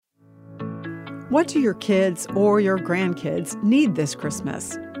What do your kids or your grandkids need this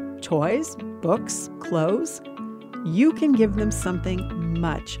Christmas? Toys, books, clothes? You can give them something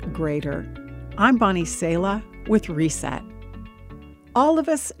much greater. I'm Bonnie Sala with Reset. All of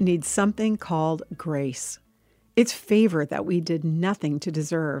us need something called grace. It's favor that we did nothing to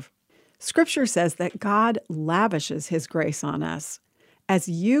deserve. Scripture says that God lavishes His grace on us. As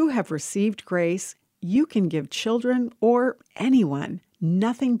you have received grace, you can give children or anyone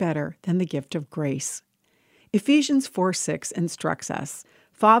nothing better than the gift of grace. Ephesians 4:6 instructs us,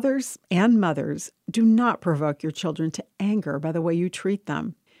 "Fathers and mothers, do not provoke your children to anger by the way you treat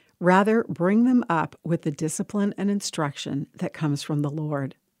them. Rather, bring them up with the discipline and instruction that comes from the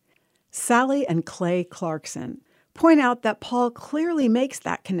Lord." Sally and Clay Clarkson point out that Paul clearly makes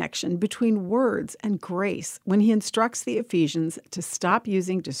that connection between words and grace when he instructs the Ephesians to stop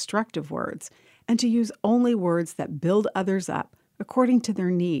using destructive words and to use only words that build others up according to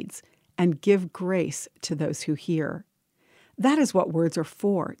their needs and give grace to those who hear. That is what words are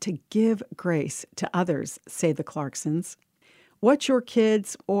for, to give grace to others, say the Clarksons. What your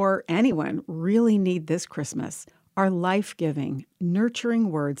kids or anyone really need this Christmas are life-giving, nurturing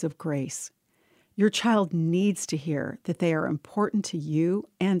words of grace. Your child needs to hear that they are important to you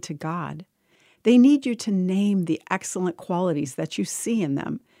and to God. They need you to name the excellent qualities that you see in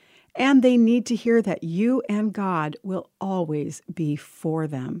them, and they need to hear that you and God will always be for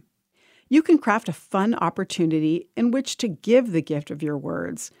them. You can craft a fun opportunity in which to give the gift of your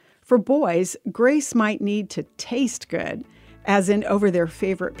words. For boys, grace might need to taste good, as in over their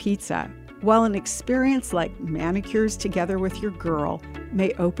favorite pizza, while an experience like manicures together with your girl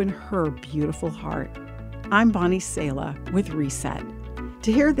may open her beautiful heart. I'm Bonnie Sala with Reset.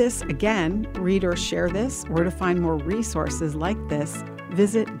 To hear this again, read or share this, or to find more resources like this,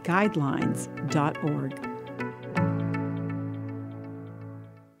 visit guidelines.org.